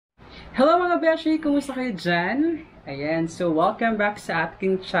Hello mga beshi! Kumusta kayo dyan? Ayan, so welcome back sa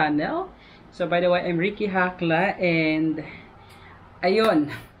ating channel. So by the way, I'm Ricky Hakla and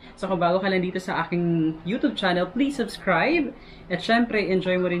ayun. So kung bago ka lang dito sa aking YouTube channel, please subscribe. At syempre,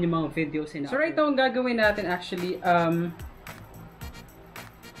 enjoy mo rin yung mga videos. So right now, ang gagawin natin actually,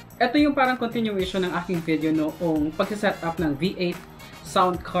 ito yung parang continuation ng aking video noong pagsaset up ng V8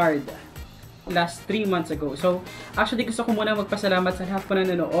 sound card last 3 months ago. So, actually gusto ko muna magpasalamat sa lahat po na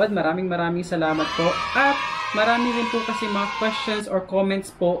nanonood. Maraming salamat po. At marami rin po kasi mga questions or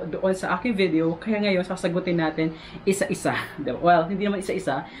comments po doon sa aking video. Kaya ngayon, sasagutin natin isa-isa. Well, hindi naman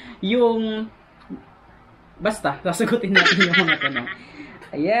isa-isa. Basta, sasagutin natin yung mga tanong.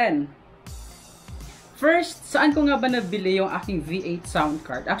 Ayan. First, saan ko nga ba nabili yung aking V8 sound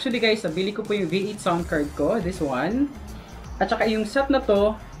card? Actually guys, nabili ko po yung V8 sound card ko. This one. At saka yung set na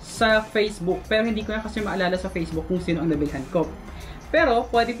to sa Facebook. Pero hindi ko na kasi maalala sa Facebook kung sino ang nabilhan ko. Pero,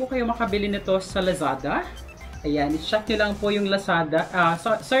 pwede po kayo makabili nito sa Lazada. Ayan, i-check nyo lang po yung Lazada.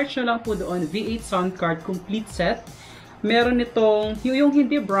 Search nyo lang po doon, V8 Sound Card Complete Set. Meron nitong, yung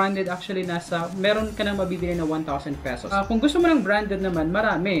hindi branded actually meron ka nang mabibili na 1,000 pesos. Kung gusto mo ng branded naman,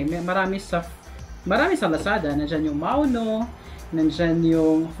 marami sa Lazada. Nandyan yung Mauno, nandyan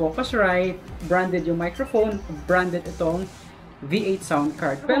yung Focusrite, branded yung microphone, branded itong V8 sound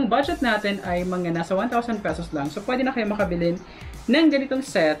card. Pero ang budget natin ay mga nasa 1,000 pesos lang. So, pwede na kayo makabilin ng ganitong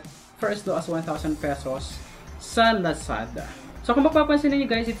set for as low as 1,000 pesos sa Lazada. So, kung mapapansin niyo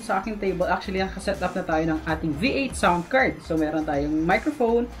guys, dito sa aking table, actually, nakaset up na tayo ng ating V8 sound card. So, meron tayong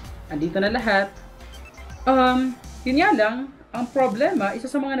microphone. Andito na lahat. Yun nga lang, ang problema, isa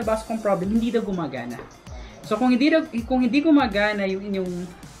sa mga nabasa kong problem, hindi daw gumagana. So, kung hindi gumagana yung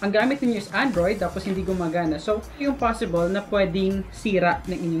inyong ang gamit niyo is Android, tapos hindi gumagana. So, yung possible na pwedeng sira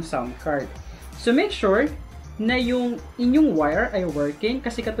ng inyong sound card. So, make sure na yung inyong wire ay working.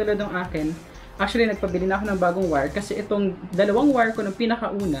 Kasi katulad ng akin, actually, nagpabili na ako ng bagong wire. Kasi itong dalawang wire ko ng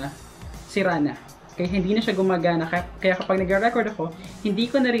pinakauna, sira na. Kaya hindi na siya gumagana. Kaya kapag nag-record ako, hindi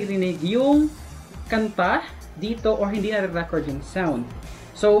ko naririnig yung kanta dito or hindi nare-record yung sound.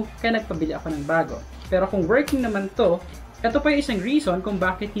 So, kaya nagpabili ako ng bago. Pero kung working naman to, ito pa yung isang reason kung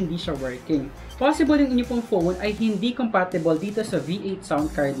bakit hindi siya working. Possible yung inyong pong phone ay hindi compatible dito sa V8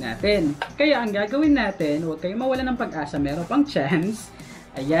 sound card natin. Kaya ang gagawin natin, huwag kayong mawala ng pag-asa, meron pang chance.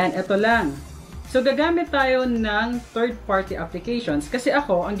 Ayan, ito lang. So gagamit tayo ng third-party applications. Kasi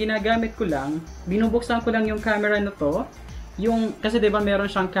ako, ang ginagamit ko lang, binubuksan ko lang yung camera na to. Kasi diba meron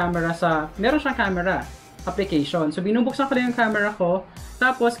siyang camera application. So binubuksan ko lang yung camera ko,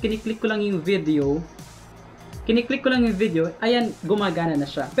 tapos kiniklik ko lang yung video. Ayan, gumagana na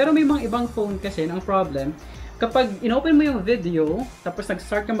siya. Pero may mga ibang phone kasi, ang problem, kapag inopen mo yung video, tapos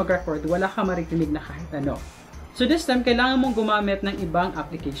nag-start ka mag-record, wala ka maritinig na kahit ano. So this time, kailangan mong gumamit ng ibang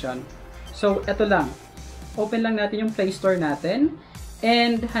application. So, eto lang. Open lang natin yung Play Store natin,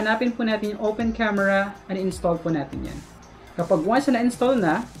 and hanapin po natin yung Open Camera, and install po natin yan. Kapag once na-install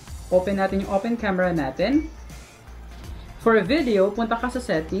na, open natin yung Open Camera natin. For video, punta ka sa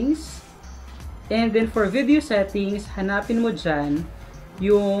Settings, and then for video settings, hanapin mo dyan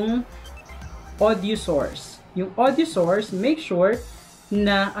yung audio source. Yung audio source, make sure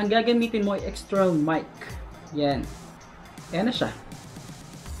na ang gagamitin mo ay external mic. Yan. Ayan na siya.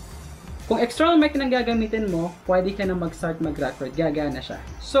 Kung external mic na gagamitin mo, pwede ka na mag-start mag-record. Gagana siya.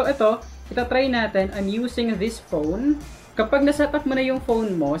 So ito, itatry natin. I'm using this phone. Kapag nasetup mo na yung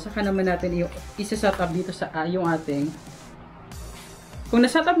phone mo, saka naman natin isa-setup dito sa yung ating. Kung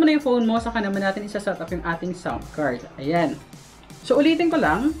nasetup mo na yung phone mo, saka naman natin isa-setup yung ating sound card. Ayan. So, ulitin ko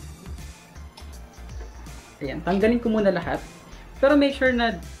lang. Ayan. Tanggalin ko muna lahat. Pero make sure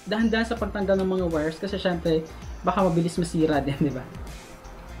na dahan-dahan sa pagtanggal ng mga wires kasi syempre, baka mabilis masira din, di ba?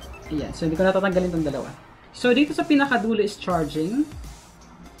 Ayan. So, hindi ko natatanggalin itong dalawa. So, dito sa pinakadulo is charging.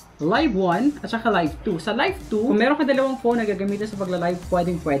 Live 1 at saka Live 2. Sa Live 2, kung meron ka dalawang phone na gagamitin sa pagla-live,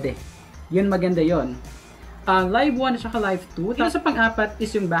 pwede. Yun, maganda yun. Live 1 at saka Live 2. Dito sa pang-apat is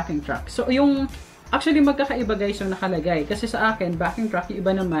yung backing track. So, actually magkakaiba guys yung nakalagay. Kasi sa akin, backing track, yung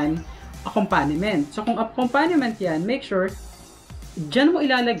iba naman, accompaniment. So, kung accompaniment yan, make sure, dyan mo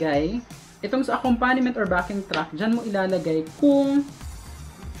ilalagay, itong sa accompaniment or backing track, dyan mo ilalagay kung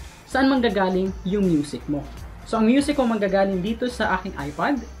saan manggagaling yung music mo. So, ang music ko manggagaling dito sa aking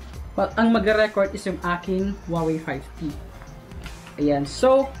iPad. Ang magre-record is yung aking Huawei 5T. Ayan.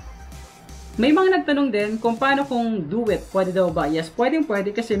 So, may mga nagtanong din kung paano kung duet, pwede daw ba? Yes, pwede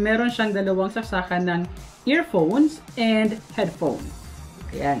kasi meron siyang dalawang saksakan ng earphones and headphone.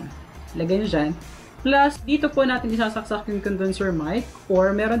 Ayan. Lagay nyo dyan. Plus, dito po natin isasaksak yung condenser mic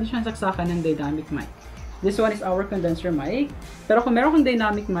or meron din siyang saksakan ng dynamic mic. This one is our condenser mic. Pero kung meron kang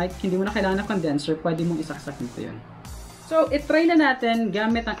dynamic mic, hindi mo na kailangan ng condenser, pwede mong isaksak nito yun. So, itry na natin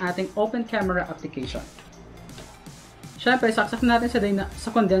gamit ang ating open camera application. Siyempre, saksak natin sa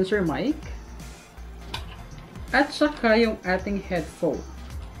condenser mic. At saka yung ating headphone.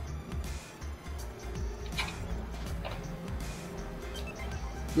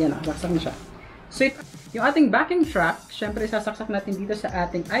 Yan, nakasaksak na siya. So, yung ating backing track, siyempre, sasaksak natin dito sa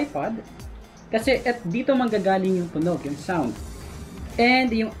ating iPod. Kasi dito manggagaling yung tunog, yung sound.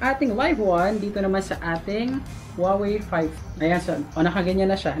 And yung ating live one, dito naman sa ating Huawei 5. Ayan, so, nakaganyan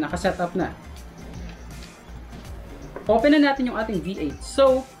na siya, nakasetup na. Open na natin yung ating V8.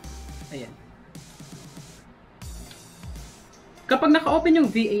 So, ayan. Kapag naka-open yung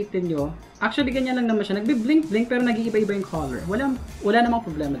V8 nyo, actually ganyan lang naman siya. Nagbi-blink-blink pero nag-iiba-iba yung color. Wala namang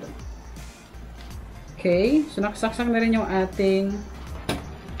problema doon. Okay, so nakasaksak na rin yung ating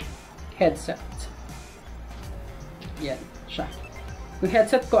headset. Yan, siya. Yung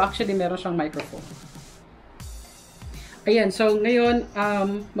headset ko actually meron siyang microphone. Ayan, so ngayon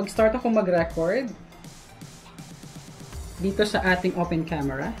mag-start ako mag-record dito sa ating open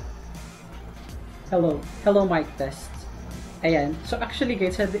camera. Hello mic test. Ayan, so actually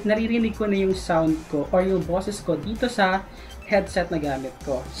guys, naririnig ko na yung sound ko or yung boses ko dito sa headset na gamit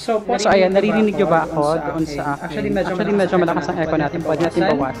ko. So ayan, naririnig nyo ba ako doon sa akin? Actually, medyo malakas ang echo natin. Pwede natin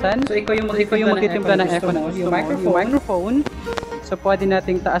bawasan. So, ikaw yung magtitimpla ng echo na gusto mo. Yung microphone. So, pwede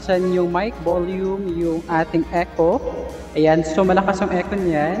nating taasan yung mic volume, yung ating echo. Ayan, so malakas ang echo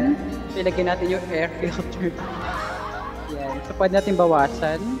niyan. Ilagay natin yung air filter. Ayan, so pwede natin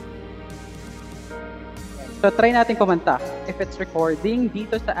bawasan. So, try natin kumanta if it's recording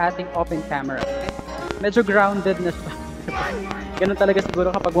dito sa ating open camera. Okay? Medyo grounded na siya. Ganun talaga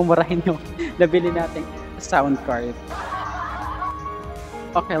siguro kapag mumurahin yung nabili nating sound card.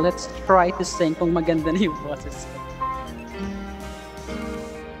 Okay, let's try to sing kung maganda na yung boses.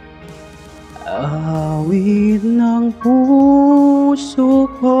 Awit ng puso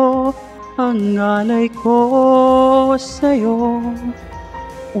ko, ang alay ko sa'yo,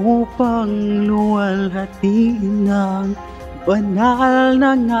 upang luwalhatin ng banal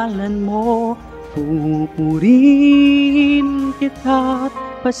na ngalan mo. Pupurihin kita at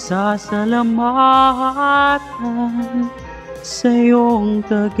pasasalamatan sa iyong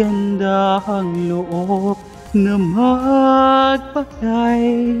kagandahang loob na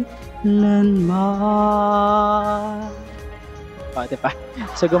magpakailanman. O, diba?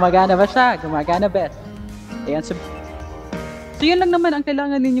 So, gumagana ba siya? Gumagana best. Ayan, so yun lang naman ang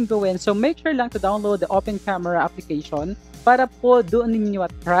kailangan ninyong gawin. So, make sure lang to download the Open Camera application para po doon ninyo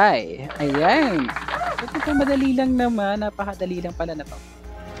at try. Ayan. Ito madali lang naman. Napakadali lang pala na to.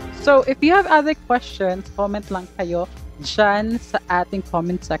 So, if you have other questions, comment lang kayo dyan sa ating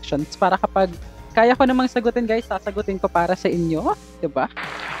comment sections para kapag kaya ko namang sagutin guys, sasagutin ko para sa inyo. Diba?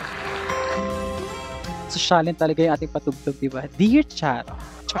 Sosyalin talaga yung ating patugtog, diba? Dear Charo.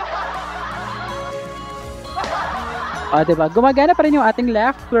 O, diba? Gumagana pa rin yung ating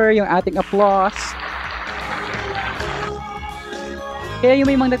laughter, yung ating applause. Kaya yung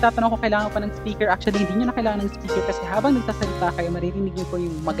may mga nagtatanong kung kailangan pa ng speaker, actually hindi nyo na kailangan ng speaker kasi habang nagsasalita kayo, maririnig nyo po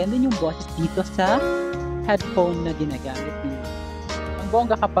yung maganda yung boses dito sa headphone na ginagamit ninyo. Ang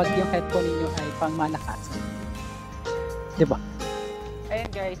bongga kapag yung headphone ninyo ay pang malakas. Diba? Ayan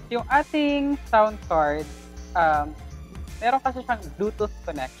guys, yung ating sound card, meron kasi siyang Bluetooth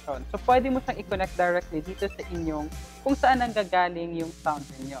connection. So pwede mo siyang i-connect directly dito sa inyong kung saan nanggagaling yung sound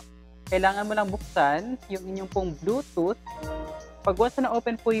ninyo. Kailangan mo lang buksan yung inyong pong Bluetooth. Pag once na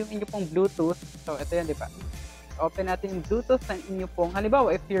open po yung inyo pong Bluetooth, so ito yan, di ba? Open natin yung Bluetooth ng inyo pong,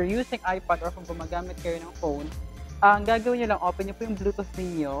 halimbawa, if you're using iPad or kung gumagamit kayo ng phone, ang gagawin nyo lang, open nyo po yung Bluetooth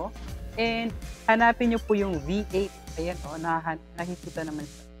ninyo and hanapin nyo po yung V8. Ayan, nakikita naman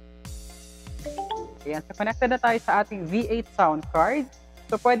siya. Ayan, so connected na tayo sa ating V8 sound card.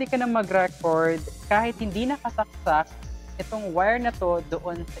 So pwede ka na mag-record kahit hindi nakasaksak itong wire na to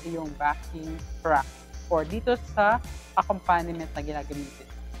doon sa iyong backing track or dito sa accompaniment na ginagamitin.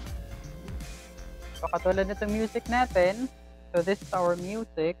 So katulad nitong music natin, so this is our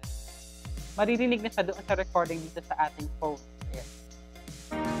music, maririnig na siya doon sa recording dito sa ating phone. Ayan.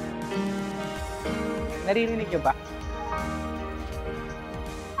 Naririnig nyo ba?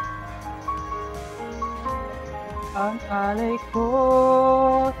 Ang alay ko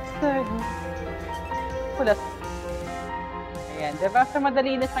sa'yo. Kulas. Ayan. Diba? So,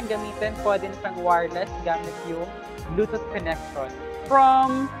 madali na siyang gamitin. Pwede na siyang wireless gamit yung Bluetooth connection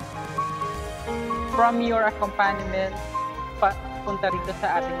from your accompaniment punta rito sa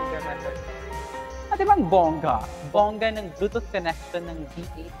ating internet. At diba ang bongga? Bongga ng Bluetooth connection ng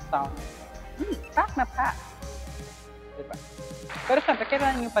V8 sound. Pack na pack. Diba? Pero syempre,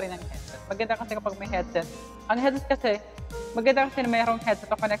 kailangan nyo pa rin ng headset. Maganda kasi kapag may headset. Ang headset kasi, maganda kasi na mayroong headset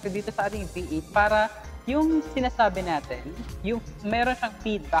na connected dito sa ating V8 para yung sinasabi natin, yung meron siyang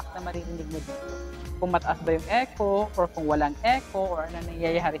feedback na maririnig mo dito. Kung mataas ba yung echo, or kung walang echo, or ano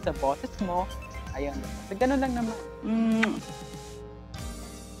nangyayari sa boses mo. Ayun. So, ganun lang naman.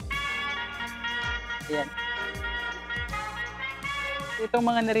 Ayan. Itong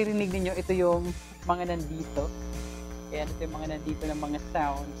mga naririnig ninyo, ito yung mga nandito. Ayan, ito yung mga nandito ng mga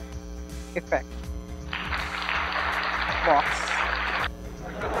sound effect box.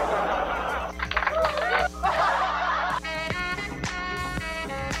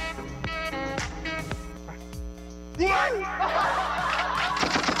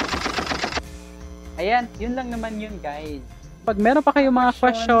 Ayan, yun lang naman yun, guys. Pag meron pa kayong mga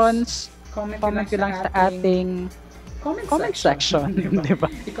questions, comment nyo lang sa ating comment section. Diba?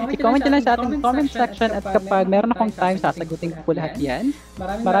 I-comment nyo lang sa ating comment section at kapag meron akong time, sasagutin ko po lahat yan.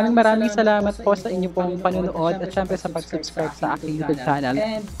 Maraming salamat po sa inyo pong panunood at syempre sa pag-subscribe sa aking YouTube channel.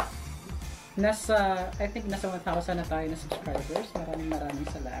 And I think nasa 1,000 na tayo na subscribers. Maraming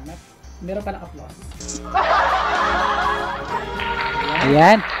salamat. Meron pa ng applause.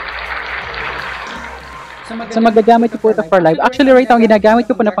 Ayan. So magagamit ko po ito for live. Actually right now, ang ginagamit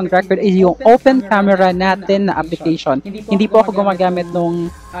ko po na pang record is yung open camera natin na application. Hindi po ako gumagamit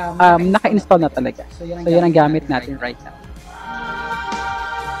nung naka-install na talaga. So yun ang gamit natin right now.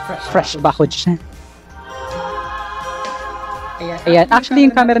 Fresh bakod siya. Ayan. Actually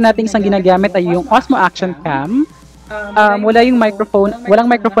yung camera natin isang ginagamit ay yung Osmo Action Cam. Wala yung microphone. Walang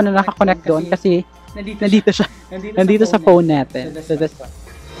microphone na nakakonect doon kasi nandito siya. Nandito sa phone natin. So that's why.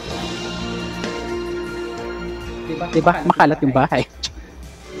 Diba? Makalat yung bahay.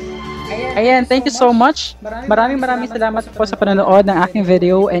 Ayan, thank you so much. Maraming salamat po sa panonood ng aking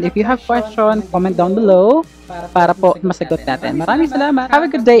video. And if you have questions, comment down below para po masagot natin. Maraming salamat. Have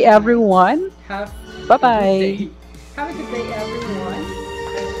a good day, everyone. Bye-bye. Have a good day, everyone.